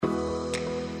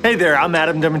Hey there, I'm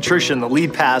Adam Demetrician, the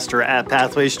lead pastor at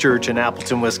Pathways Church in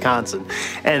Appleton, Wisconsin,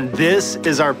 and this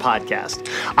is our podcast.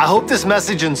 I hope this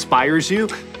message inspires you,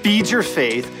 feeds your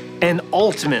faith, and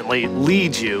ultimately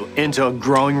leads you into a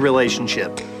growing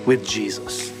relationship with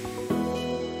Jesus.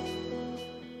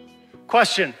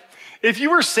 Question: if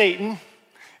you were Satan,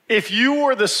 if you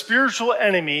were the spiritual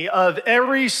enemy of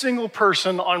every single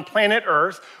person on planet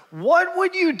Earth, what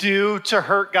would you do to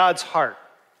hurt God's heart?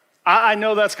 I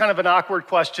know that's kind of an awkward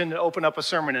question to open up a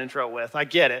sermon intro with. I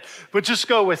get it. But just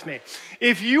go with me.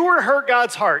 If you were to hurt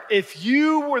God's heart, if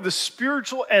you were the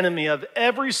spiritual enemy of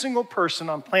every single person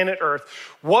on planet Earth,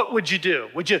 what would you do?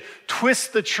 Would you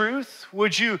twist the truth?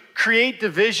 Would you create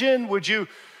division? Would you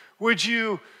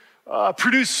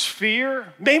produce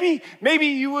fear? Maybe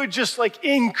you would just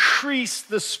increase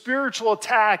the spiritual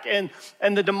attack and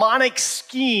the demonic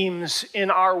schemes in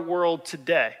our world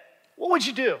today. What would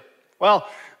you do? Well,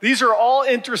 these are all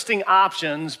interesting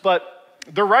options, but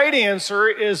the right answer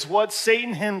is what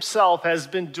Satan himself has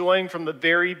been doing from the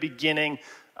very beginning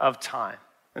of time.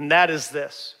 And that is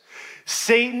this: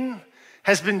 Satan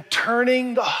has been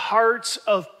turning the hearts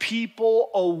of people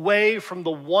away from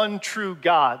the one true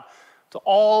God to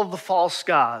all the false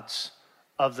gods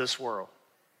of this world.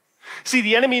 See,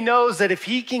 the enemy knows that if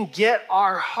he can get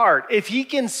our heart, if he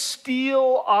can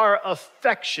steal our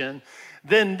affection,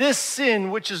 then this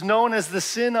sin, which is known as the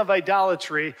sin of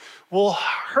idolatry, will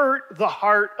hurt the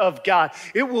heart of God.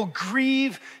 It will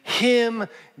grieve him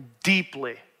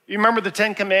deeply. You remember the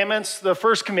 10 Commandments? The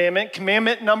first commandment,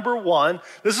 commandment number 1,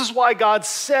 this is why God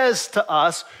says to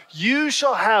us, "You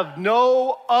shall have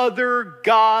no other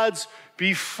gods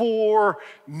before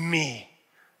me."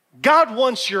 God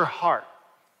wants your heart.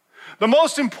 The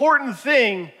most important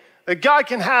thing that God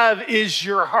can have is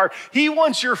your heart. He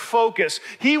wants your focus.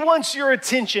 He wants your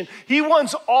attention. He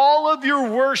wants all of your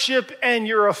worship and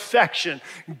your affection.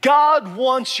 God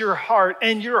wants your heart,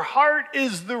 and your heart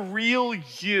is the real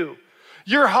you.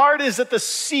 Your heart is at the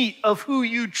seat of who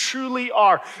you truly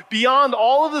are. Beyond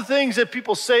all of the things that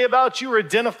people say about you or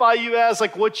identify you as,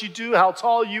 like what you do, how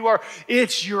tall you are,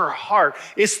 it's your heart.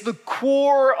 It's the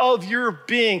core of your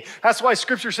being. That's why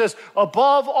Scripture says,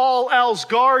 above all else,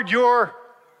 guard your.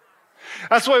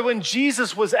 That's why when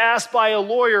Jesus was asked by a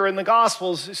lawyer in the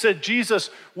Gospels, he said,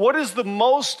 "Jesus, what is the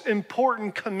most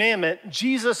important commandment?"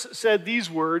 Jesus said these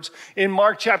words in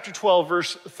Mark chapter 12,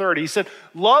 verse 30. He said,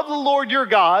 "Love the Lord your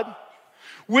God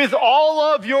with all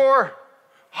of your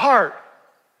heart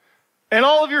and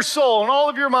all of your soul and all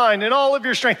of your mind and all of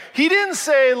your strength." He didn't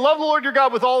say, "Love the Lord your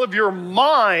God with all of your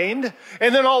mind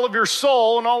and then all of your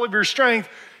soul and all of your strength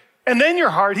and then your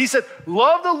heart." He said,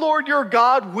 "Love the Lord your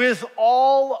God with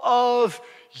all of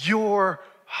your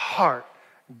heart."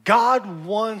 God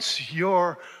wants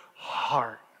your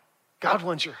heart. God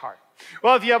wants your heart.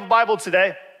 Well, if you have a Bible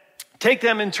today, take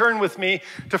them and turn with me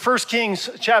to 1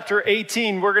 Kings chapter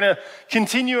 18. We're going to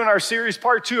continue in our series,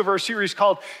 part 2 of our series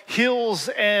called Hills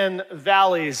and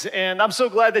Valleys. And I'm so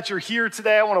glad that you're here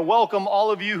today. I want to welcome all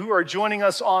of you who are joining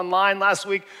us online. Last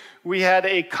week, we had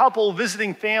a couple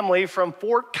visiting family from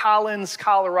Fort Collins,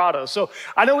 Colorado. So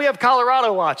I know we have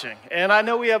Colorado watching, and I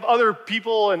know we have other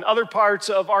people in other parts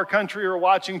of our country who are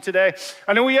watching today.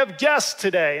 I know we have guests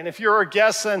today, and if you're a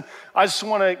guest, then I just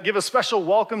want to give a special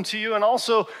welcome to you. And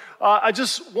also, I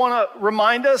just want to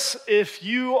remind us, if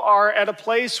you are at a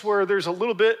place where there's a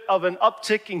little bit of an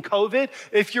uptick in COVID,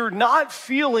 if you're not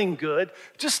feeling good,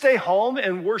 just stay home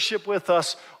and worship with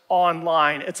us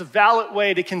online. It's a valid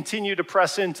way to continue to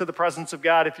press into the presence of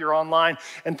God if you're online.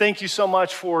 And thank you so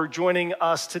much for joining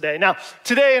us today. Now,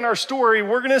 today in our story,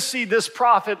 we're going to see this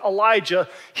prophet Elijah.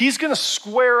 He's going to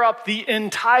square up the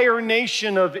entire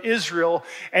nation of Israel,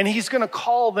 and he's going to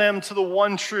call them to the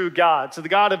one true God, to the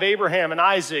God of Abraham and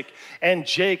Isaac and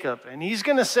Jacob. And he's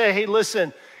going to say, "Hey,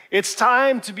 listen, it's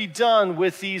time to be done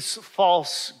with these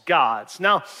false gods."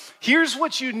 Now, here's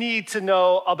what you need to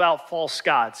know about false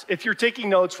gods. If you're taking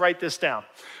notes, write this down.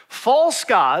 False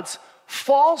gods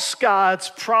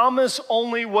promise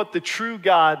only what the true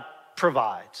God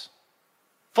provides.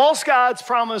 False gods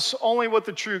promise only what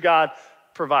the true God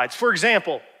provides. For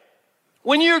example,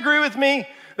 wouldn't you agree with me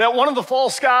that one of the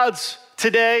false gods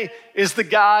today is the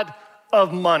God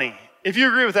of money? If you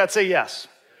agree with that, say yes.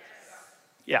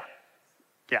 Yeah.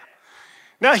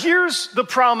 Now, here's the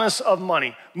promise of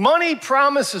money. Money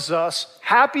promises us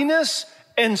happiness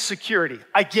and security.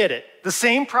 I get it. The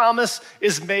same promise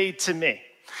is made to me.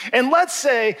 And let's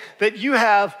say that you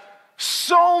have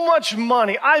so much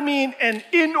money. I mean, an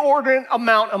inordinate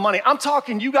amount of money. I'm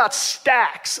talking you got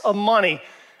stacks of money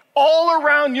all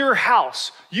around your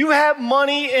house. You have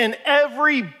money in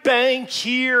every bank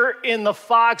here in the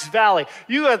Fox Valley.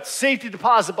 You got safety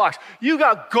deposit box. You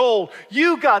got gold.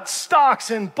 You got stocks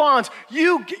and bonds.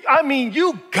 You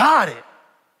got it.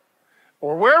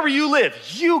 Or wherever you live,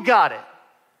 you got it.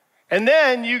 And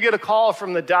then you get a call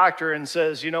from the doctor and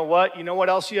says, you know what? You know what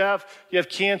else you have? You have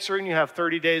cancer and you have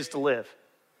 30 days to live.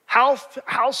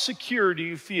 How secure do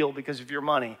you feel because of your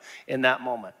money in that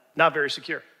moment? Not very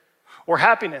secure. Or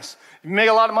happiness. You make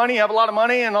a lot of money, you have a lot of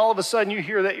money, and all of a sudden you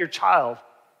hear that your child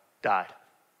died.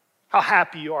 How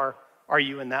happy are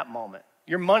you in that moment?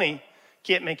 Your money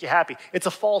can't make you happy. It's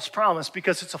a false promise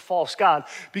because it's a false God,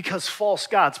 because false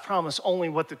gods promise only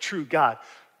what the true God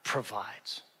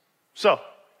provides. So,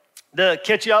 to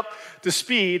catch you up to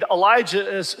speed, Elijah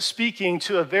is speaking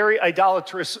to a very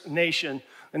idolatrous nation,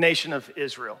 the nation of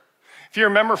Israel. If you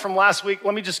remember from last week,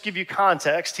 let me just give you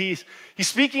context. He's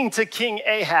speaking to King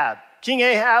Ahab. King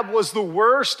Ahab was the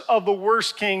worst of the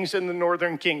worst kings in the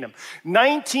northern kingdom.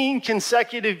 19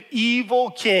 consecutive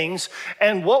evil kings,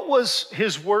 and what was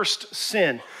his worst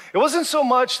sin? It wasn't so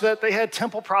much that they had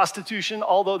temple prostitution,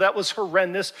 although that was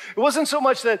horrendous. It wasn't so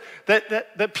much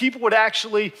that people would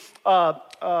actually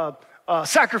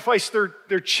sacrifice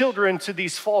their children to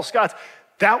these false gods.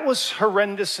 That was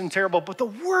horrendous and terrible. But the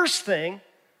worst thing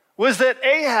was that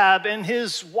Ahab and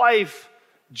his wife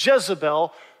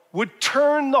Jezebel would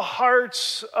turn the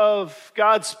hearts of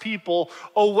God's people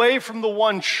away from the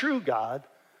one true God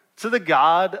to the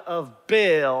God of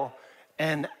Baal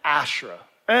and Asherah.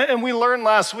 And we learned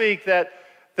last week that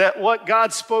what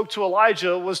God spoke to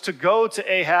Elijah was to go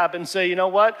to Ahab and say, you know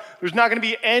what? There's not going to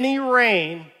be any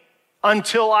rain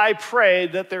until I pray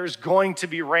that there's going to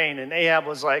be rain. And Ahab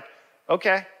was like,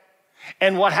 okay.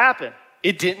 And what happened?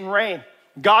 It didn't rain.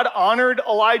 God honored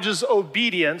Elijah's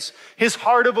obedience, his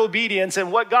heart of obedience,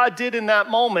 and what God did in that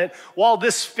moment, while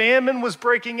this famine was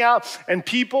breaking out and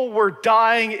people were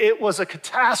dying, it was a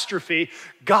catastrophe.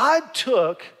 God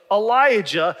took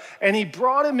Elijah and he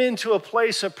brought him into a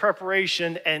place of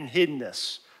preparation and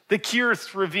hiddenness. The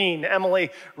Kirith Ravine,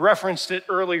 Emily referenced it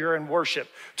earlier in worship.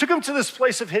 Took him to this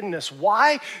place of hiddenness.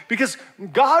 Why? Because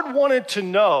God wanted to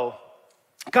know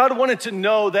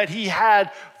that he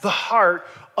had the heart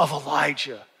of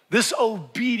Elijah. This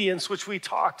obedience, which we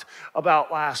talked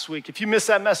about last week. If you missed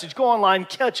that message, go online,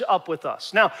 catch up with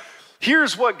us. Now,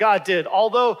 here's what God did.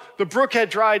 Although the brook had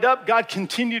dried up, God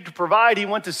continued to provide. He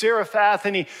went to Zarephath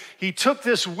and he took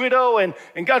this widow and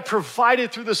God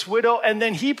provided through this widow, and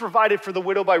then he provided for the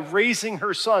widow by raising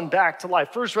her son back to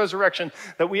life. First resurrection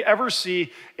that we ever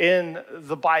see in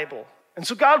the Bible. And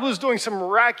so God was doing some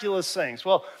miraculous things.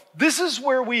 Well, this is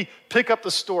where we pick up the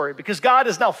story, because God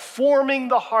is now forming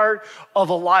the heart of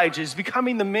Elijah. He's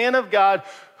becoming the man of God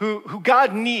who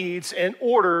God needs in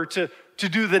order to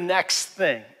do the next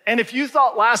thing. And if you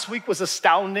thought last week was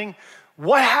astounding,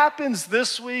 what happens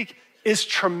this week is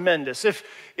tremendous. If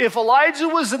Elijah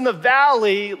was in the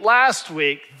valley last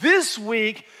week, this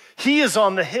week he is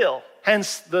on the hill,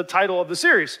 hence the title of the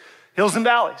series, Hills and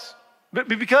Valleys.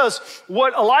 Because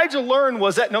what Elijah learned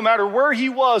was that no matter where he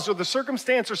was or the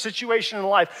circumstance or situation in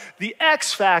life, the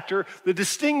X factor, the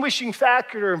distinguishing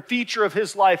factor and feature of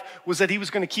his life was that he was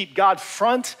going to keep God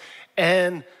front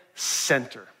and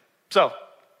center. So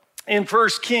in 1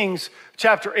 Kings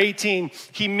chapter 18,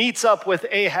 he meets up with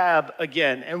Ahab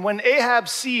again. And when Ahab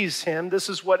sees him, this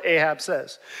is what Ahab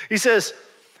says. He says,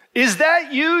 "Is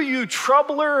that you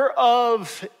troubler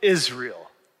of Israel?"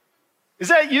 Is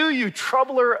that you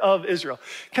troubler of Israel?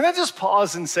 Can I just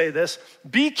pause and say this?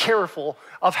 Be careful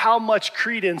of how much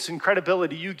credence and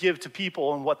credibility you give to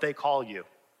people and what they call you,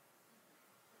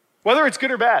 whether it's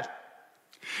good or bad.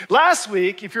 Last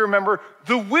week, if you remember,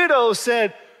 the widow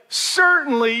said,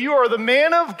 "Certainly you are the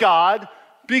man of God,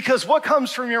 because what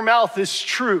comes from your mouth is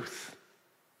truth."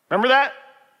 Remember that?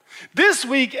 This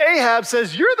week, Ahab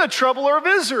says, "You're the troubler of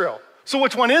Israel." So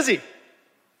which one is he?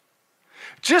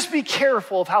 Just be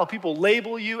careful of how people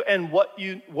label you and what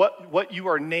you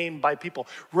are named by people.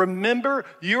 Remember,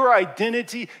 your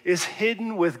identity is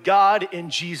hidden with God in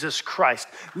Jesus Christ.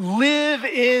 Live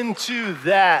into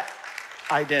that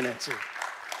identity.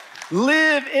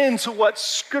 Live into what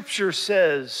Scripture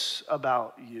says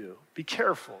about you. Be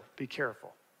careful, be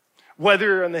careful. Whether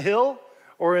you're in the hill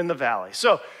or in the valley.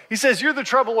 So he says, "You're the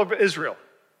trouble of Israel."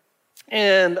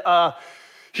 And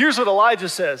here's what Elijah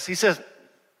says. He says,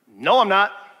 "No, I'm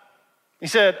not." He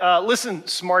said, "Listen,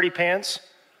 smarty pants,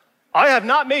 I have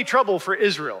not made trouble for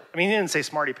Israel." I mean, he didn't say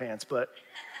smarty pants, but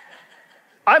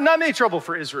I have not made trouble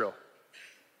for Israel.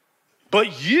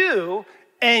 But you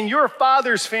and your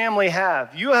father's family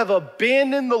have. You have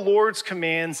abandoned the Lord's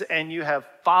commands and you have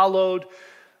followed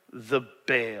the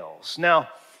Baals. Now,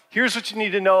 here's what you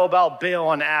need to know about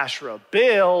Baal and Asherah.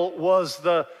 Baal was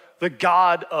the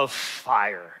god of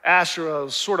fire. Asherah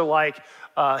was sort of like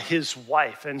his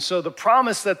wife. And so the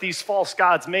promise that these false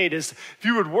gods made is, if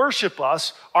you would worship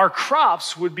us, our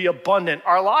crops would be abundant.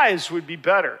 Our lives would be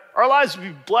better. Our lives would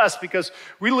be blessed because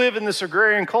we live in this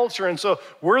agrarian culture. And so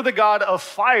we're the god of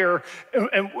fire,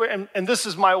 and this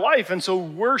is my wife. And so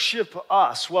worship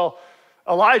us. Well,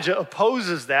 Elijah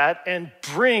opposes that and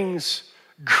brings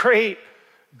great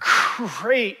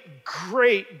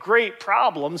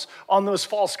problems on those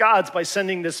false gods by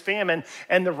sending this famine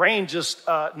and the rain just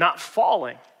not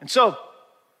falling. And so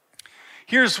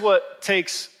here's what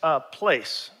takes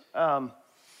place.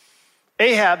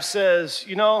 Ahab says,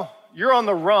 you're on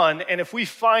the run, and if we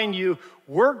find you,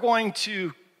 we're going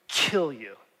to kill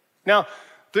you. Now,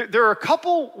 there are a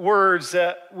couple words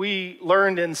that we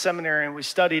learned in seminary and we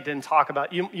studied and talk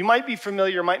about. You might be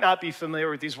familiar, might not be familiar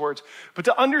with these words, but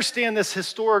to understand this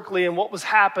historically and what was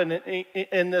happening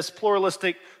in this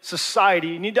pluralistic society,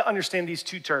 you need to understand these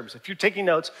two terms. If you're taking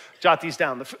notes, jot these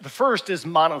down. The first is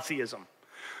monotheism.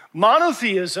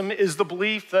 Monotheism is the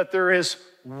belief that there is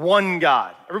one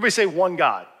God. Everybody say one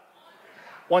God.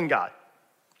 One God.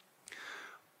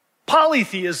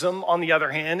 Polytheism, on the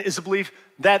other hand, is a belief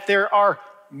that there are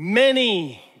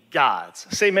many gods.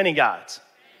 Say many gods.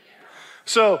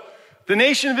 So the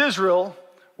nation of Israel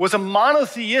was a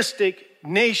monotheistic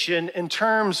nation in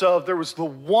terms of there was the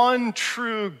one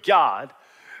true God,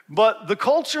 but the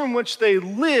culture in which they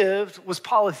lived was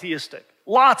polytheistic.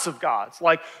 Lots of gods,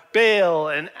 like Baal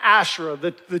and Asherah,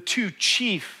 the two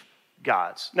chief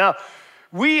gods. Now,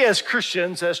 we as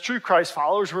Christians, as true Christ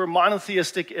followers, were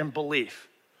monotheistic in belief.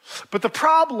 But the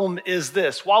problem is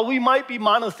this: while we might be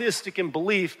monotheistic in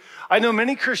belief, I know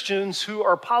many Christians who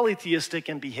are polytheistic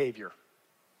in behavior.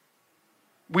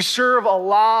 We serve a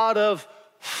lot of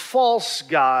false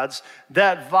gods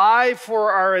that vie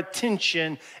for our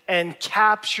attention and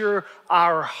capture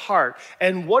our heart.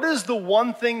 And what is the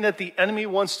one thing that the enemy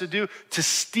wants to do? To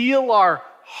steal our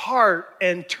heart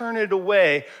and turn it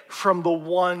away from the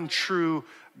one true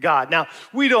God. Now,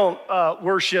 we don't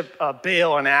worship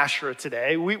Baal and Asherah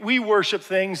today. We worship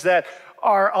things that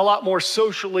are a lot more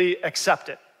socially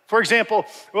accepted. For example,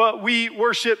 we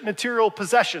worship material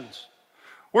possessions.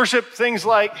 Worship things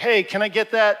like, hey, can I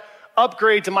get that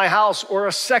upgrade to my house, or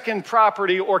a second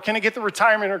property, or can I get the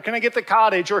retirement, or can I get the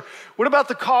cottage, or what about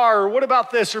the car, or what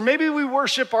about this? Or maybe we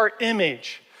worship our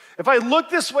image. If I look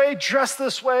this way, dress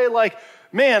this way, like,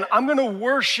 man, I'm going to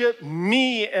worship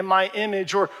me and my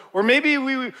image. Or maybe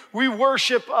we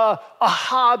worship a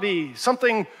hobby,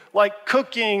 something like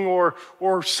cooking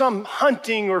or some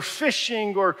hunting or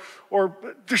fishing, or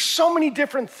there's so many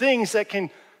different things that can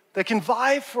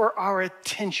vie for our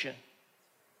attention.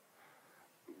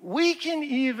 We can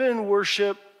even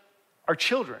worship our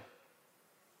children.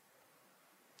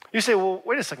 You say, well,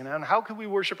 wait a second, Adam, how can we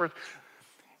worship our...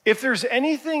 If there's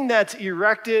anything that's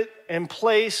erected and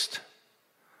placed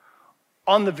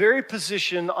on the very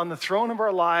position on the throne of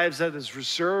our lives that is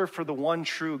reserved for the one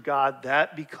true God,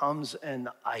 that becomes an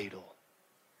idol.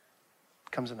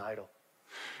 Becomes an idol.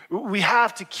 We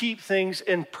have to keep things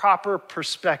in proper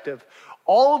perspective.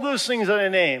 All of those things that I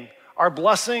named are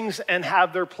blessings and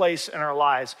have their place in our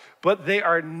lives, but they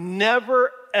are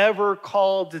never, ever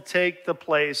called to take the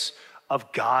place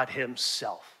of God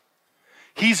himself.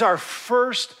 He's our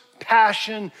first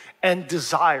passion and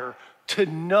desire, to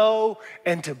know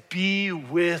and to be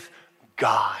with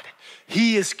God.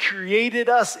 He has created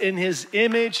us in his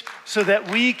image so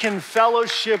that we can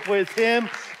fellowship with him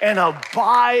and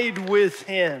abide with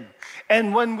him.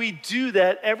 And when we do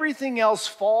that, everything else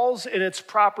falls in its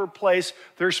proper place.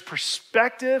 There's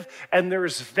perspective, and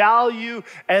there's value,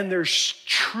 and there's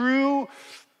true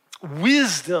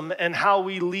wisdom in how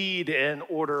we lead and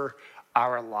order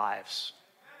our lives.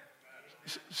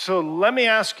 So let me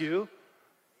ask you,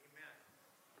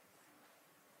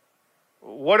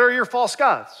 what are your false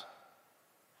gods?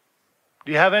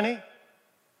 Do you have any?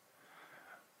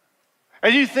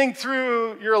 As you think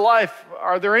through your life,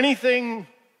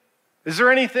 is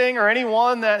there anything or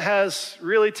anyone that has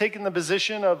really taken the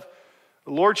position of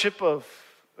the lordship of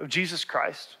Jesus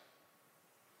Christ?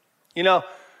 You know,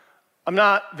 I'm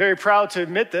not very proud to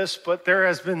admit this, but there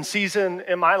has been a season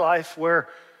in my life where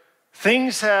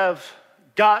things have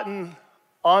gotten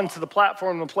onto the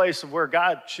platform, the place of where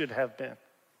God should have been.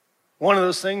 One of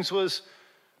those things was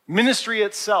ministry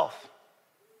itself.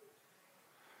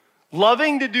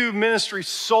 Loving to do ministry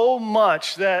so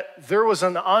much that there was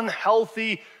an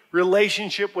unhealthy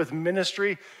relationship with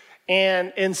ministry,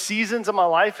 and in seasons of my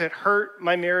life, it hurt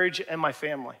my marriage and my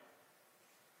family.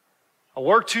 I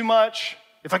worked too much,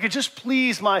 if I could just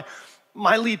please my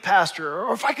lead pastor,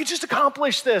 or if I could just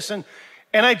accomplish this. And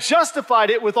I justified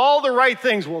it with all the right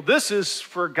things. Well, this is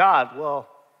for God. Well,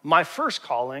 my first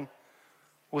calling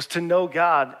was to know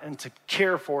God and to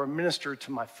care for and minister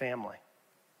to my family.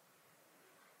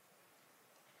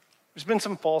 There's been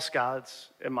some false gods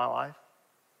in my life.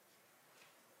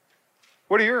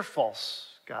 What are your false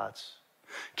gods?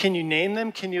 Can you name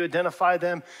them? Can you identify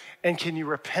them? And can you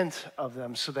repent of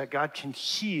them so that God can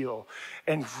heal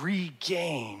and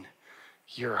regain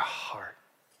your heart?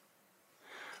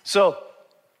 So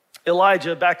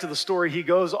Elijah, back to the story, he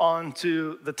goes on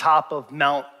to the top of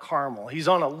Mount Carmel. He's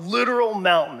on a literal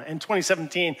mountain. In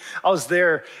 2017, I was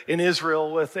there in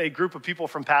Israel with a group of people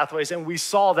from Pathways, and we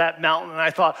saw that mountain, and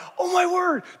I thought, oh my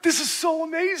word, this is so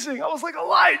amazing. I was like,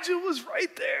 Elijah was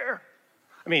right there.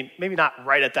 I mean, maybe not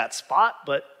right at that spot,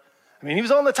 but he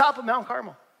was on the top of Mount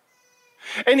Carmel.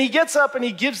 And he gets up and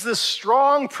he gives this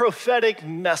strong prophetic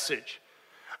message.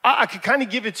 I could kind of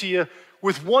give it to you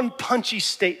with one punchy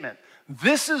statement.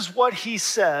 This is what he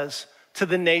says to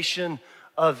the nation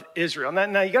of Israel.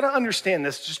 Now you got to understand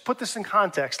this. Just put this in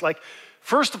context. Like,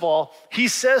 first of all, he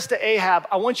says to Ahab,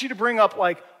 I want you to bring up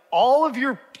like all of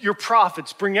your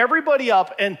prophets, bring everybody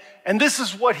up. And this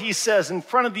is what he says in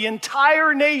front of the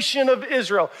entire nation of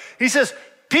Israel. He says,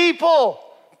 people,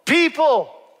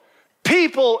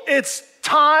 it's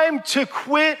time to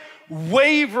quit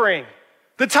wavering.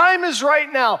 The time is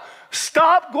right now.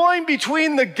 Stop going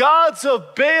between the gods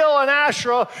of Baal and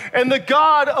Asherah and the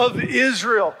God of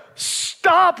Israel.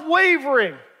 Stop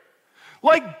wavering.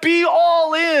 Like, be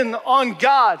all in on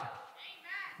God.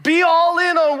 Be all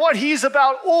in on what he's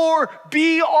about, or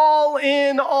be all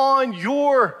in on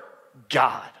your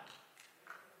God.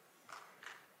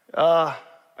 I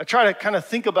try to kind of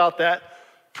think about that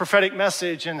prophetic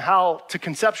message and how to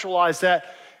conceptualize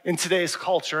that in today's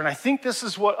culture. And I think this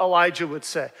is what Elijah would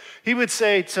say. He would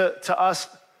say to us,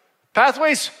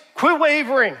 Pathways, quit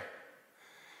wavering.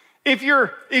 If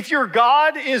your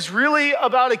God is really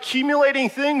about accumulating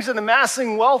things and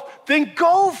amassing wealth, then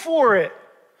go for it.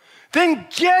 Then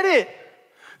get it.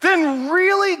 Then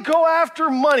really go after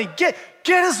money. Get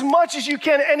as much as you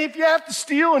can. And if you have to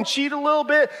steal and cheat a little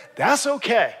bit, that's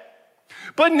okay.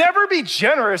 But never be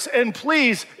generous, and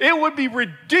please, it would be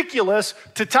ridiculous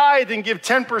to tithe and give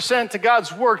 10% to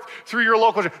God's work through your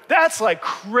local church. That's like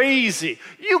crazy.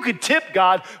 You could tip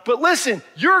God, but listen,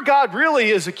 your God really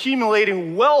is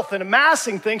accumulating wealth and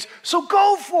amassing things, so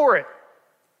go for it.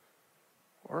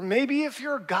 Or maybe if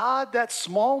your God, that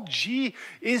small g,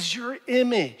 is your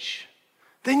image,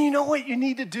 then you know what you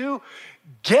need to do?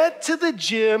 Get to the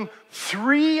gym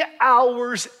 3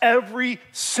 hours every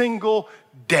single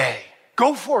day.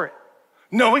 Go for it.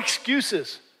 No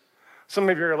excuses. Some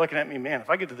of you are looking at me, man, if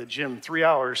I get to the gym 3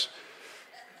 hours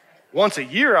once a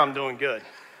year, I'm doing good.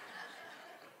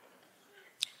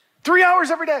 3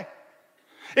 hours every day.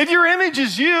 If your image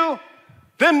is you,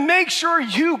 then make sure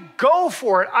you go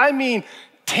for it.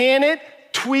 Tan it,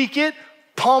 tweak it,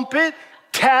 pump it,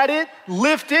 tat it,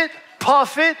 lift it,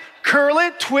 puff it, curl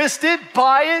it, twist it,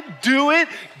 buy it, do it,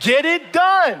 get it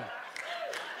done.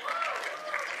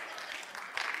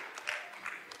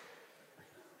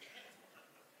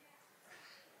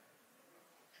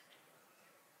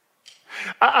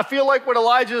 I feel like what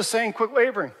Elijah is saying, quit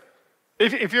wavering.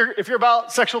 If you're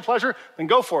about sexual pleasure, then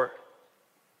go for it.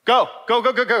 Go.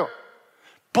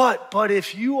 But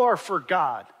if you are for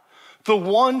God, the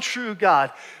one true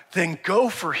God, then go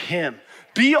for him.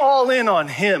 Be all in on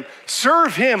him.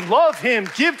 Serve him, love him,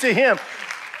 give to him.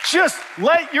 Just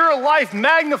let your life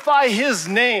magnify his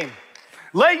name.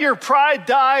 Let your pride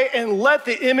die and let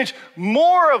the image,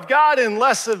 more of God and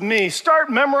less of me. Start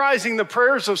memorizing the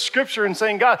prayers of Scripture and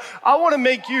saying, God, I want to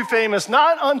make you famous,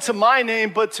 not unto my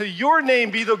name, but to your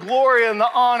name be the glory and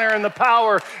the honor and the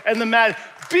power and the majesty.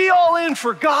 Be all in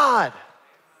for God.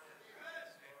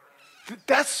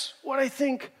 That's what I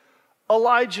think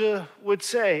Elijah would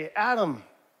say. Adam,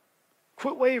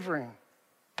 quit wavering.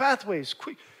 Pathways,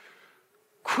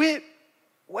 quit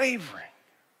wavering.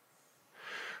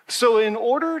 So in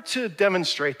order to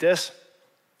demonstrate this,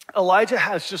 Elijah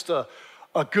has just a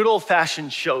good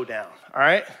old-fashioned showdown, all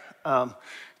right?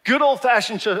 Good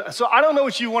old-fashioned showdown. So I don't know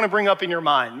what you want to bring up in your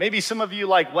mind. Maybe some of you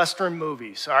like Western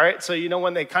movies, all right? So you know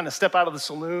when they kind of step out of the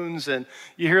saloons and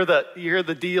you hear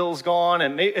the deal's gone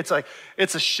and it's like,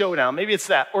 it's a showdown. Maybe it's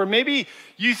that. Or maybe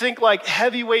you think like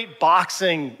heavyweight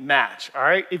boxing match, all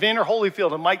right? Evander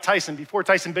Holyfield and Mike Tyson before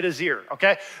Tyson bit his ear,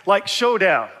 okay? Like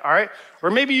showdown, all right?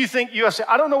 Or maybe you think UFC.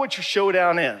 I don't know what your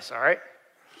showdown is, all right?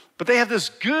 But they have this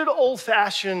good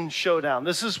old-fashioned showdown.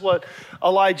 This is what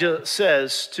Elijah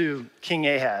says to King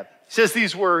Ahab. He says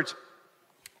these words,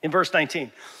 In verse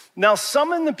 19, now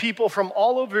summon the people from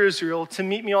all over Israel to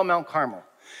meet me on Mount Carmel,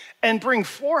 and bring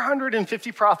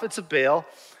 450 prophets of Baal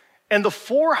and the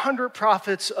 400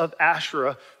 prophets of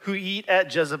Asherah who eat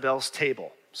at Jezebel's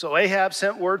table. So Ahab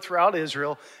sent word throughout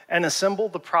Israel and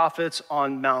assembled the prophets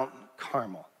on Mount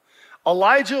Carmel.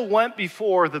 Elijah went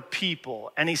before the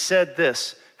people and he said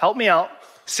this, help me out.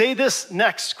 Say this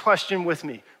next question with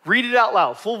me. Read it out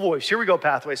loud, full voice. Here we go,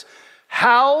 Pathways.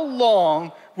 How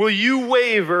long will you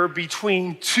waver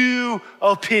between two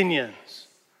opinions?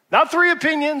 Not 3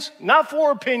 opinions, not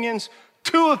 4 opinions,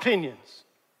 2 opinions.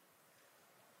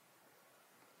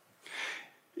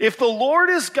 If the Lord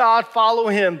is God, follow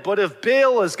him. But if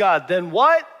Baal is God, then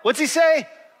what? What's he say?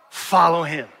 Follow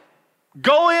him.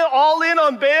 Go all in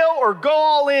on Baal or go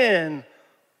all in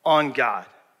on God.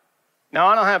 Now,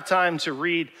 I don't have time to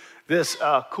read this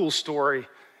cool story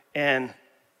and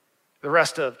the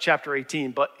rest of chapter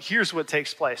 18, but here's what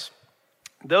takes place.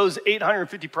 Those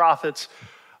 850 prophets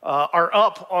are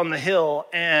up on the hill,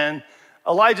 and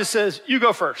Elijah says, you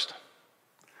go first.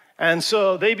 And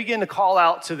so they begin to call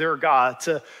out to their God,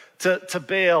 to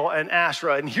Baal and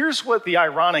Asherah. And here's what the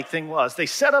ironic thing was. They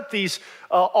set up these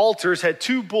altars, had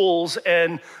 2 bulls,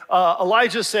 and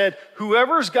Elijah said,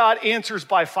 whoever's God answers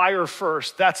by fire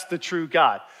first, that's the true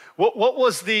God. What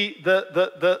was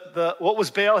what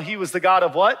was Baal? He was the God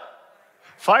of what?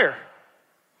 Fire.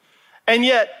 And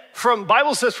yet,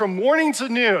 Bible says from morning to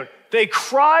noon, they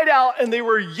cried out and they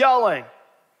were yelling.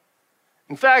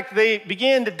 In fact, they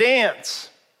began to dance.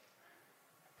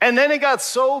 And then it got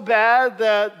so bad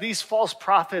that these false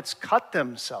prophets cut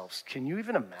themselves. Can you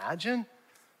even imagine?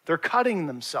 They're cutting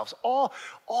themselves.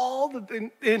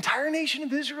 The entire nation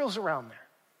of Israel's around there.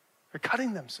 They're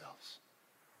cutting themselves.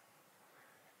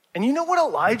 And you know what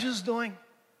Elijah's doing?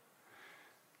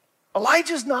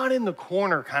 Elijah's not in the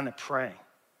corner kind of praying.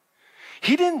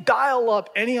 He didn't dial up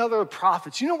any other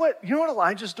prophets. You know what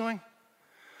Elijah's doing?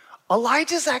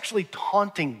 Elijah's actually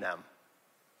taunting them.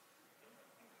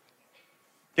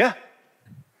 Yeah.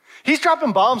 He's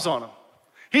dropping bombs on them.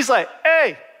 He's like,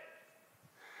 hey,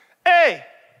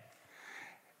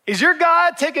 is your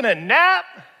God taking a nap?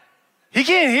 He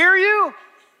can't hear you?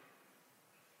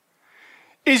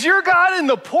 Is your God in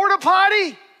the porta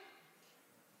potty?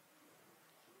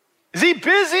 Is he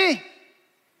busy?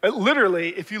 Literally,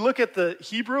 if you look at the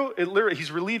Hebrew,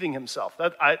 he's relieving himself.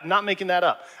 I'm not making that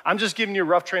up. I'm just giving you a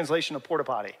rough translation of porta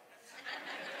potty.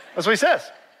 That's what he says.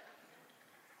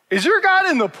 Is your God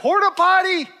in the porta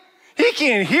potty? He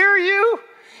can't hear you.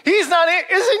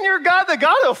 Isn't your God the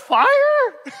God of fire?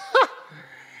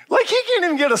 Like he can't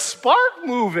even get a spark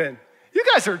moving. You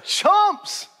guys are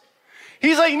chumps.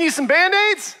 He's like, you need some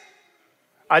Band-Aids?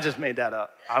 I just made that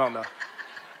up. I don't know.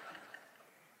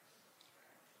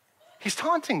 He's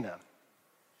taunting them.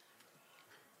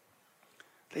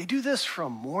 They do this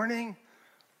from morning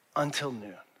until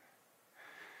noon.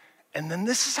 And then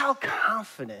this is how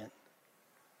confident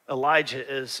Elijah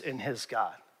is in his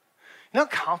God. You know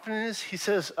how confident he is? He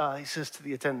says to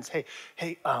the attendants,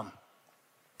 hey,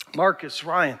 Marcus,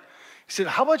 Ryan, he said,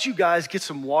 how about you guys get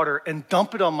some water and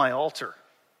dump it on my altar?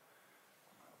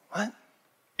 What?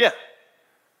 Yeah.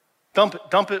 Dump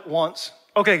it once.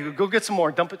 Okay, go get some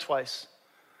more, dump it twice.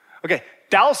 Okay,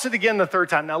 douse it again the 3rd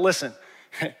time. Now listen,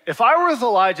 if I were with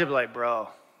Elijah, I'd be like, bro,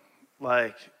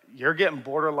 like, you're getting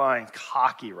borderline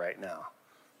cocky right now.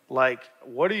 Like,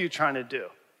 what are you trying to do?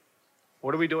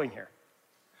 What are we doing here?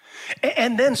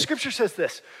 And then scripture says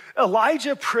this.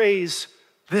 Elijah prays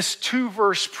this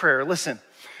 2-verse prayer. Listen,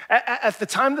 at the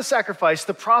time of the sacrifice,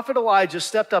 the prophet Elijah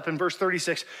stepped up in verse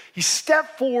 36. He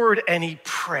stepped forward and he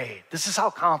prayed. This is how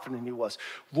confident he was.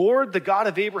 Lord, the God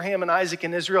of Abraham and Isaac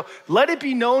and Israel, let it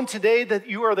be known today that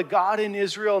you are the God in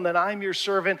Israel and that I'm your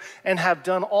servant and have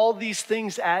done all these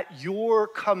things at your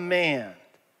command.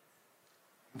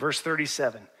 Verse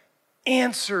 37,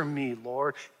 answer me,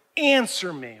 Lord.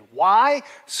 Answer me. Why?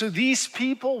 So these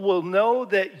people will know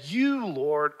that you,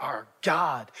 Lord, are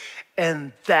God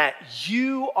and that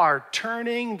you are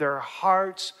turning their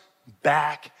hearts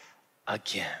back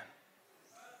again.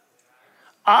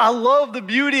 I love the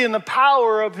beauty and the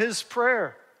power of his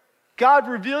prayer. God,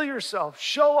 reveal yourself,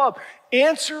 show up,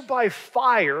 answer by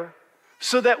fire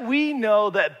so that we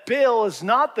know that Baal is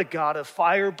not the God of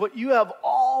fire, but you have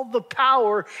all the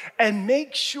power, and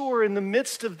make sure in the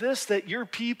midst of this that your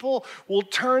people will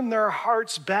turn their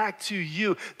hearts back to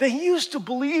you. They used to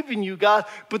believe in you, God,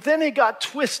 but then it got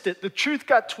twisted. The truth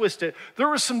got twisted. There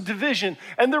was some division,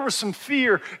 and there was some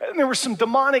fear, and there were some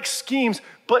demonic schemes,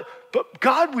 but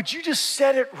God, would you just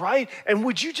set it right? And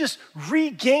would you just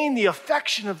regain the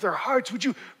affection of their hearts? Would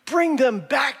you bring them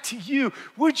back to you?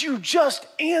 Would you just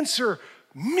answer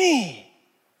me?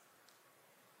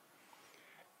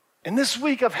 And this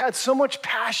week, I've had so much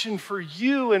passion for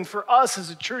you and for us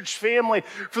as a church family,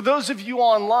 for those of you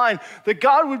online, that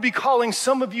God would be calling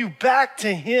some of you back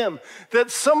to him,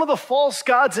 that some of the false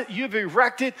gods that you've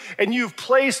erected and you've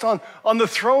placed on the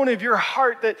throne of your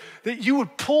heart, that you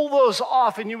would pull those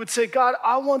off and you would say, God,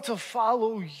 I want to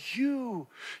follow you.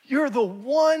 You're the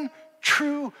one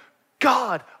true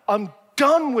God. I'm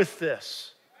done with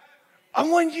this. I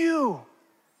want you.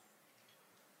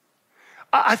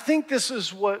 I think this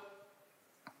is what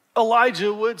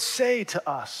Elijah would say to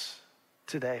us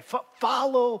today.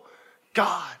 Follow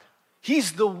God.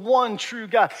 He's the one true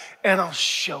God, and I'll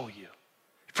show you.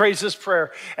 He prays this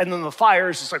prayer, and then the fire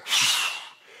is just like,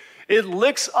 it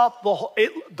licks up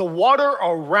the water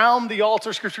around the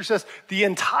altar. Scripture says the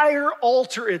entire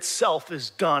altar itself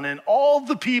is done, and all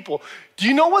the people. Do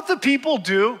you know what the people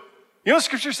do? You know what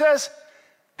Scripture says?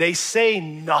 They say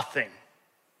nothing.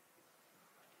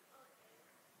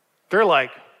 They're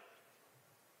like,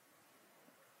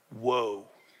 whoa.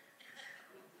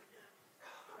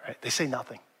 Right? They say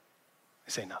nothing.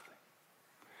 They say nothing.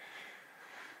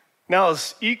 Now,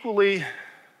 as equally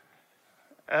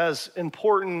as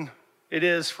important it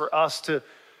is for us to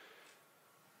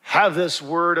have this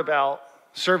word about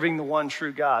serving the one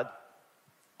true God,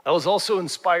 I was also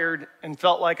inspired and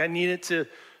felt like I needed to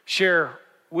share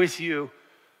with you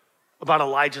about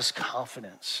Elijah's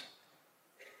confidence.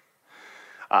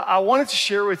 I wanted to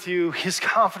share with you his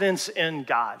confidence in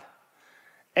God.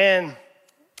 And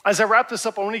as I wrap this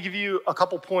up, I want to give you a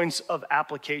couple points of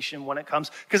application when it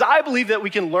comes, because I believe that we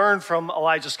can learn from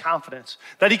Elijah's confidence,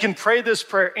 that he can pray this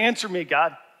prayer, answer me,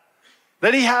 God,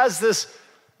 that he has this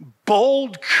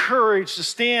bold courage to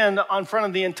stand on front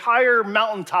of the entire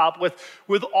mountaintop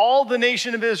with all the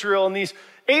nation of Israel and these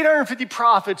 850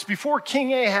 prophets before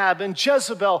King Ahab and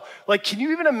Jezebel. Like, can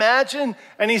you even imagine?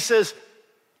 And he says,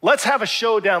 let's have a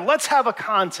showdown. Let's have a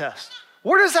contest.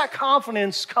 Where does that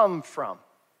confidence come from?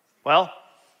 Well,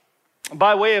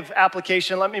 by way of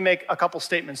application, let me make a couple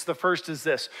statements. The first is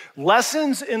this: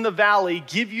 lessons in the valley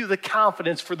give you the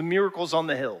confidence for the miracles on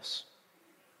the hills.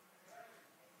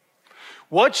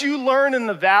 What you learn in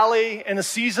the valley in a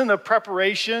season of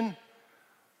preparation,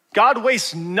 God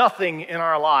wastes nothing in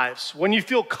our lives. When you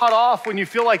feel cut off, when you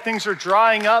feel like things are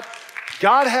drying up,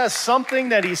 God has something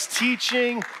that he's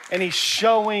teaching and he's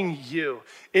showing you.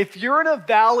 If you're in a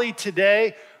valley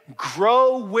today,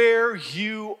 grow where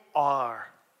you are.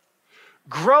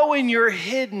 Grow in your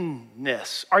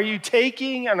hiddenness. Are you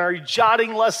taking and are you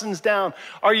jotting lessons down?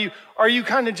 Are you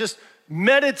kind of just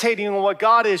meditating on what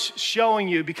God is showing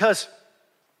you? Because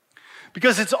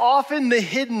it's often the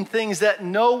hidden things that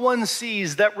no one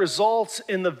sees that results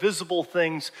in the visible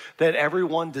things that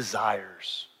everyone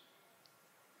desires.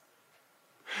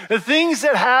 The things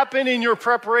that happen in your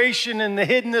preparation and the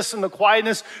hiddenness and the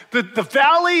quietness, the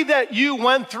valley that you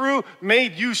went through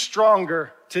made you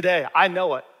stronger today. I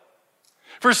know it.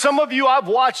 For some of you, I've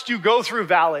watched you go through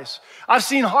valleys. I've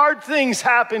seen hard things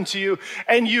happen to you,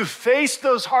 and you faced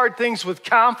those hard things with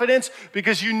confidence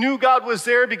because you knew God was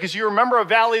there, because you remember a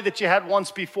valley that you had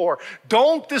once before.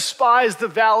 Don't despise the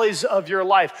valleys of your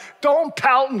life. Don't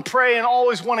pout and pray and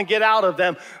always want to get out of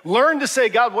them. Learn to say,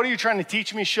 God, what are you trying to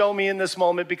teach me, show me in this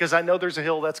moment, because I know there's a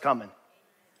hill that's coming.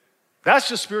 That's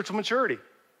just spiritual maturity.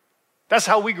 That's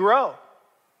how we grow.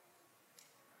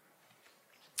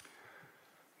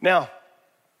 Now,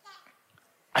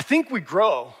 I think we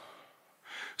grow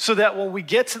so that when we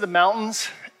get to the mountains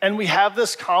and we have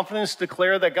this confidence to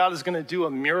declare that God is going to do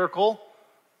a miracle,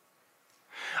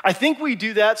 I think we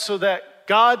do that so that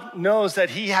God knows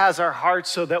that he has our hearts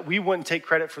so that we wouldn't take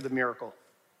credit for the miracle.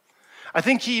 I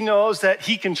think he knows that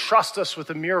he can trust us with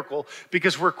a miracle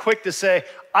because we're quick to say,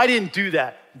 I didn't do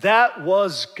that. That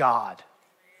was God.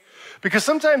 Because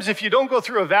sometimes if you don't go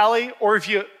through a valley, or if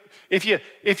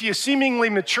you seemingly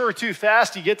mature too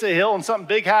fast, you get to a hill and something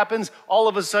big happens, all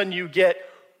of a sudden you get,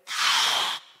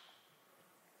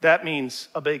 that means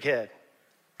a big head,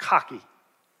 cocky,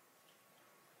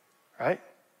 right?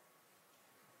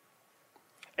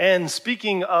 And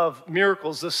speaking of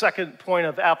miracles, the second point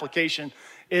of application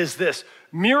is this: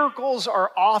 miracles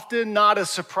are often not a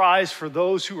surprise for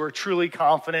those who are truly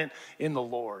confident in the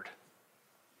Lord.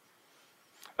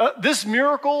 This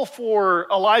miracle for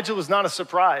Elijah was not a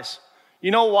surprise. You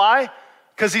know why?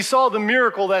 Because he saw the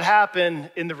miracle that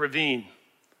happened in the ravine.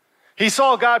 He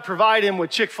saw God provide him with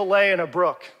Chick-fil-A and a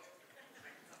brook.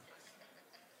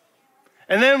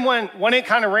 And then when it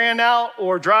kind of ran out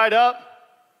or dried up,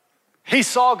 he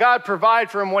saw God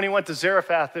provide for him when he went to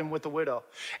Zarephath and with the widow.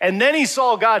 And then he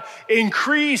saw God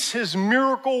increase his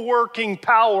miracle-working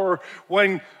power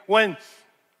when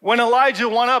When Elijah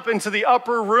went up into the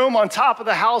upper room on top of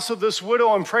the house of this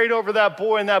widow and prayed over that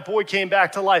boy, and that boy came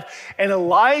back to life. And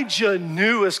Elijah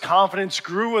knew his confidence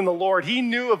grew in the Lord. He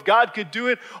knew if God could do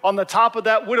it on the top of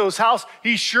that widow's house,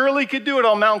 he surely could do it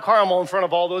on Mount Carmel in front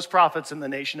of all those prophets in the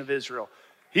nation of Israel.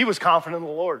 He was confident in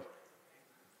the Lord.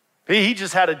 He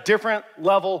just had a different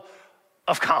level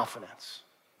of confidence.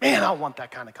 Man, I want that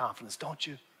kind of confidence, don't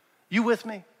you? You with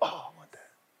me? Oh, I want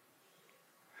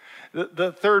that.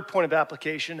 The third point of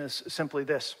application is simply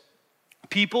this.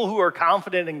 People who are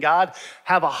confident in God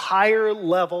have a higher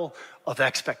level of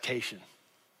expectation.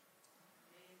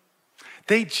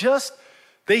 They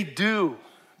do.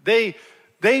 They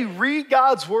read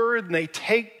God's word and they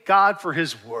take God for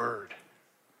his word,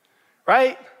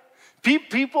 right?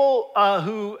 People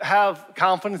who have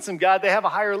confidence in God, they have a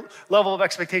higher level of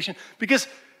expectation because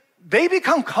they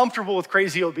become comfortable with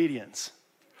crazy obedience.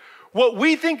 What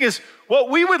we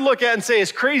would look at and say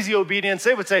is crazy obedience,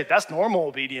 they would say that's normal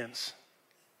obedience.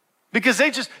 Because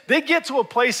they get to a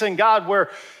place in God where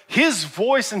his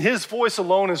voice and his voice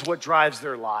alone is what drives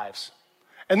their lives.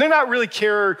 And they're not really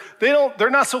they're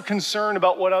not so concerned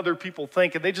about what other people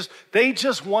think, and they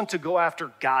just want to go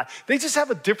after God. They just have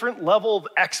a different level of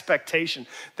expectation.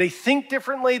 They think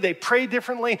differently, they pray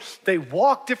differently, they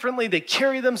walk differently, they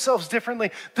carry themselves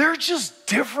differently. They're just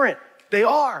different. They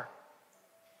are.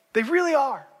 They really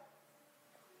are.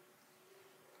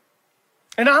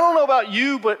 And I don't know about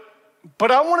you, but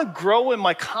I want to grow in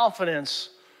my confidence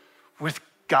with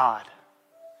God.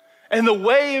 And the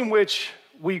way in which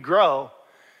we grow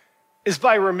is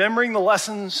by remembering the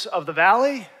lessons of the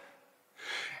valley,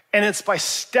 and it's by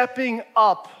stepping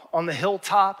up on the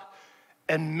hilltop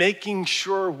and making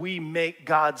sure we make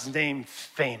God's name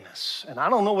famous. And I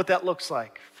don't know what that looks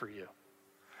like for you.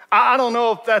 I don't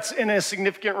know if that's in a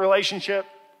significant relationship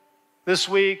this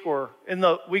week or in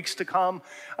the weeks to come.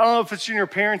 I don't know if it's in your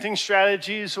parenting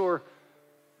strategies or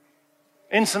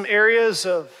in some areas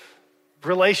of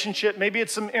relationship. Maybe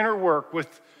it's some inner work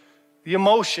with the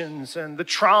emotions and the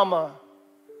trauma.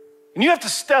 And you have to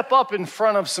step up in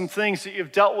front of some things that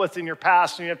you've dealt with in your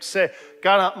past, and you have to say,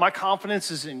 God, my confidence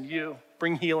is in you.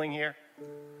 Bring healing here.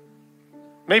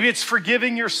 Maybe it's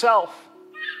forgiving yourself.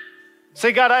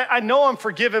 Say, God, I know I'm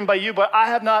forgiven by you, but I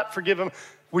have not forgiven.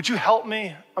 Would you help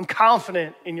me? I'm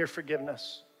confident in your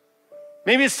forgiveness.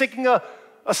 Maybe it's taking a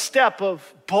step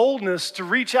of boldness to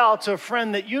reach out to a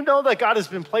friend that you know that God has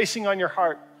been placing on your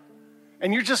heart.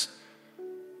 And you're just,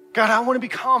 God, I want to be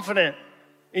confident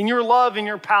in your love, in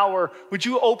your power. Would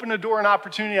you open a door and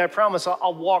opportunity? I promise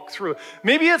I'll walk through.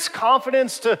 Maybe it's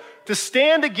confidence to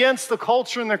stand against the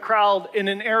culture and the crowd in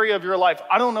an area of your life.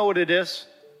 I don't know what it is.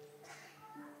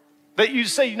 That you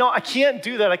say, I can't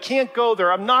do that. I can't go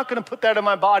there. I'm not going to put that in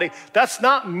my body. That's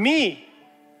not me.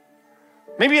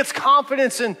 Maybe it's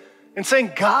confidence in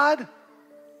saying, God,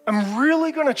 I'm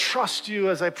really going to trust you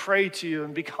as I pray to you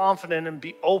and be confident and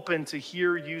be open to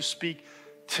hear you speak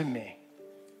to me.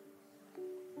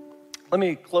 Let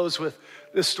me close with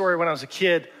this story. When I was a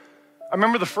kid, I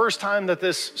remember the first time that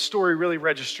this story really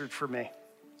registered for me.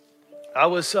 I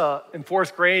was in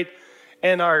fourth grade,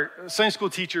 and our Sunday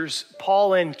school teachers,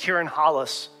 Paul and Karen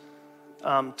Hollis,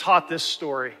 taught this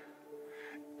story.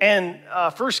 And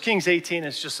 1 Kings 18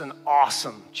 is just an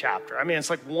awesome chapter. I mean, it's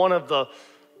like one of the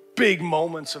big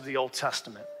moments of the Old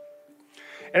Testament.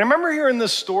 And I remember hearing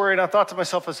this story, and I thought to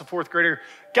myself as a fourth grader,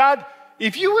 God,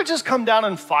 if you would just come down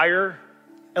in fire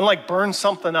and like burn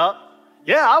something up,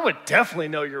 yeah, I would definitely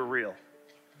know you're real.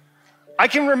 I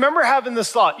can remember having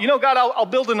this thought, God, I'll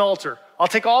build an altar. I'll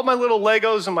take all my little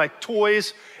Legos and my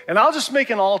toys, and I'll just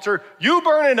make an altar. You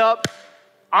burn it up.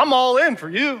 I'm all in for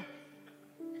you.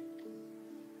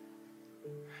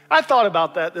 I thought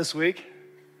about that this week.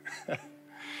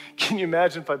 Can you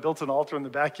imagine if I built an altar in the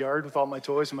backyard with all my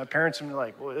toys, and my parents would be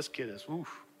like, boy, this kid is,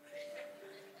 oof.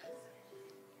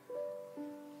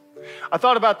 I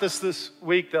thought about this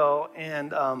week, though,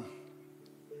 and I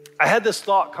had this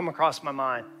thought come across my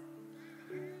mind.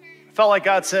 I felt like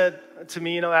God said to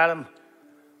me, Adam,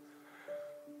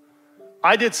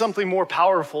 I did something more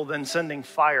powerful than sending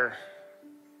fire.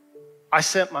 I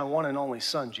sent my one and only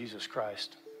Son, Jesus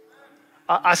Christ.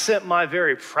 I sent my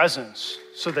very presence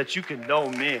so that you can know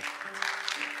me.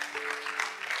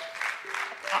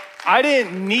 I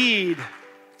didn't need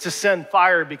to send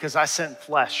fire because I sent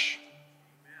flesh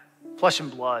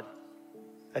and blood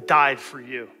that died for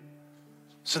you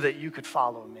so that you could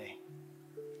follow me.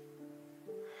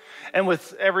 And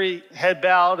with every head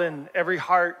bowed and every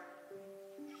heart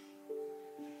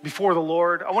before the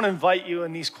Lord, I want to invite you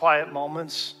in these quiet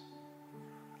moments.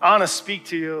 I want to speak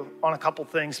to you on a couple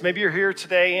things. Maybe you're here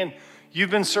today and you've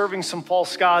been serving some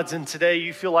false gods, and today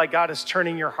you feel like God is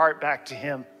turning your heart back to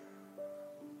him.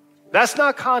 That's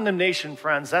not condemnation,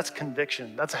 friends. That's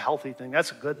conviction. That's a healthy thing.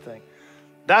 That's a good thing.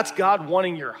 That's God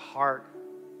wanting your heart.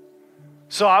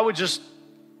 So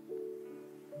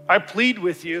I plead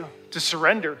with you to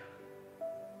surrender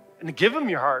and to give him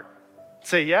your heart.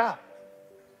 Say, yeah.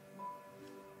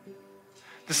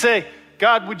 To say,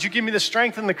 God, would you give me the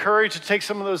strength and the courage to take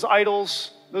some of those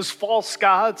idols, those false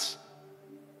gods,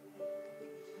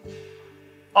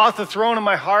 off the throne of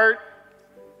my heart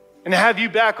and have you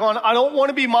back on. I don't want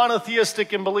to be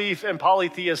monotheistic in belief and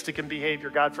polytheistic in behavior.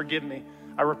 God, forgive me.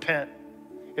 I repent.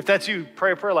 If that's you,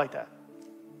 pray a prayer like that.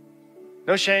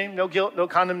 No shame, no guilt, no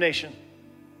condemnation.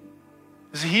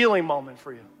 It's a healing moment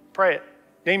for you. Pray it.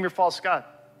 Name your false god.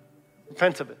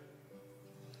 Repent of it.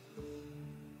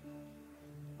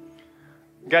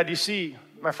 God, you see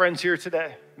my friends here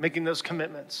today making those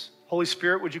commitments. Holy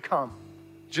Spirit, would you come?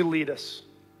 Would you lead us?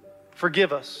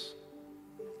 Forgive us.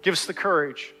 Give us the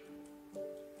courage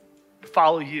to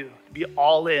follow you, to be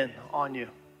all in on you.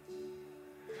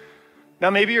 Now,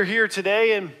 maybe you're here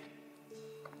today and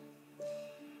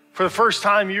for the first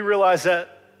time you realize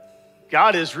that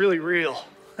God is really real.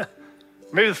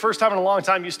 Maybe the first time in a long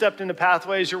time you stepped into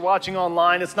Pathways, you're watching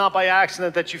online. It's not by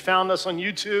accident that you found us on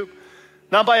YouTube.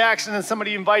 Not by accident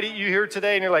somebody invited you here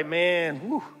today and you're like, man,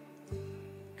 whew,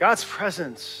 God's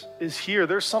presence is here.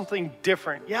 There's something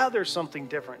different. Yeah, there's something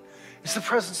different. It's the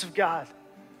presence of God.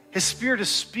 His Spirit is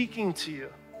speaking to you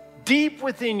deep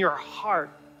within your heart,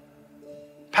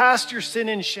 past your sin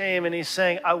and shame, and he's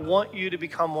saying, I want you to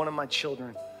become one of my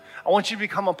children. I want you to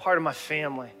become a part of my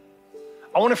family.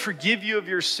 I want to forgive you of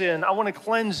your sin. I want to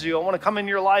cleanse you. I want to come into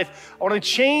your life. I want to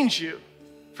change you,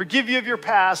 forgive you of your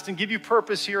past, and give you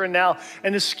purpose here and now,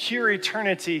 and to secure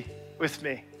eternity with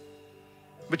me.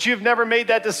 But you've never made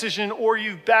that decision, or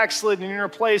you've backslidden and you're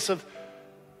in a place of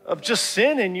just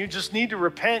sin, and you just need to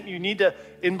repent. You need to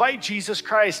invite Jesus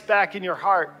Christ back in your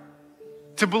heart,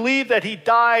 to believe that he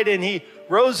died and he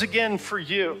rose again for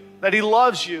you, that he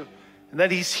loves you, and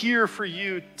that he's here for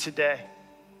you today.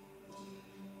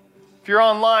 If you're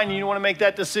online and you want to make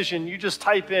that decision, you just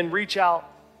type in, reach out.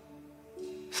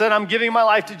 Said, I'm giving my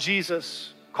life to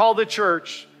Jesus. Call the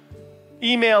church.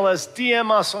 Email us, DM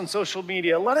us on social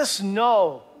media. Let us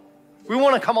know. We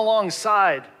want to come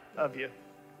alongside of you.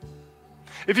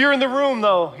 If you're in the room,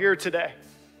 though, here today,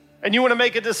 and you want to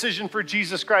make a decision for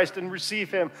Jesus Christ and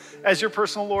receive him as your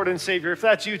personal Lord and Savior, if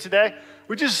that's you today,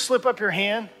 would you just slip up your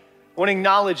hand? I want to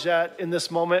acknowledge that in this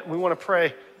moment. We want to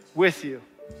pray with you.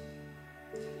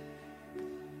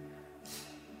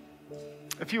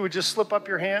 If you would just slip up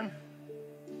your hand,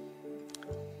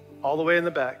 all the way in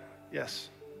the back. Yes,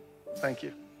 thank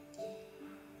you.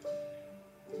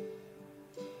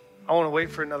 I want to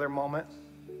wait for another moment.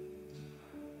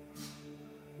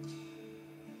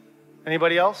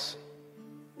 Anybody else?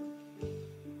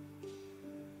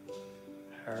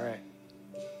 All right.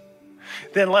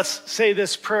 Then let's say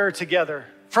this prayer together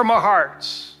from our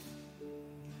hearts,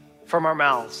 from our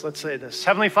mouths. Let's say this.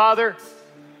 Heavenly Father,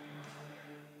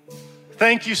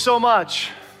 thank you so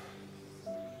much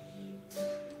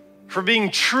for being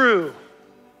true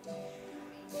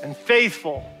and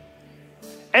faithful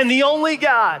and the only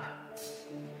God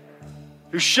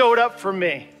who showed up for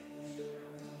me.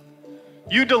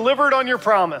 You delivered on your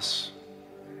promise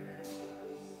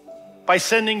by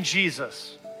sending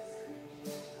Jesus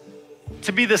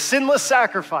to be the sinless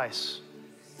sacrifice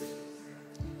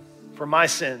for my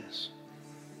sins.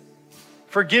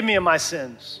 Forgive me of my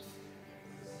sins.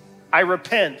 I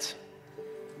repent.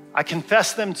 I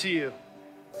confess them to you.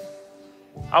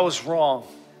 I was wrong.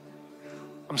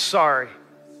 I'm sorry.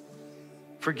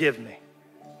 Forgive me.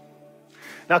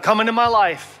 Now come into my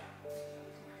life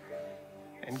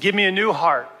and give me a new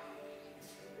heart.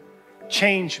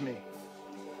 Change me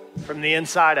from the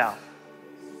inside out.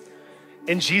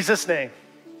 In Jesus' name.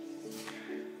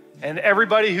 And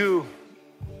everybody who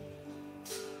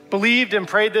believed and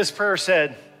prayed this prayer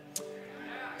said,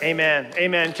 amen.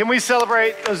 Amen. Can we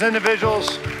celebrate those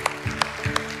individuals?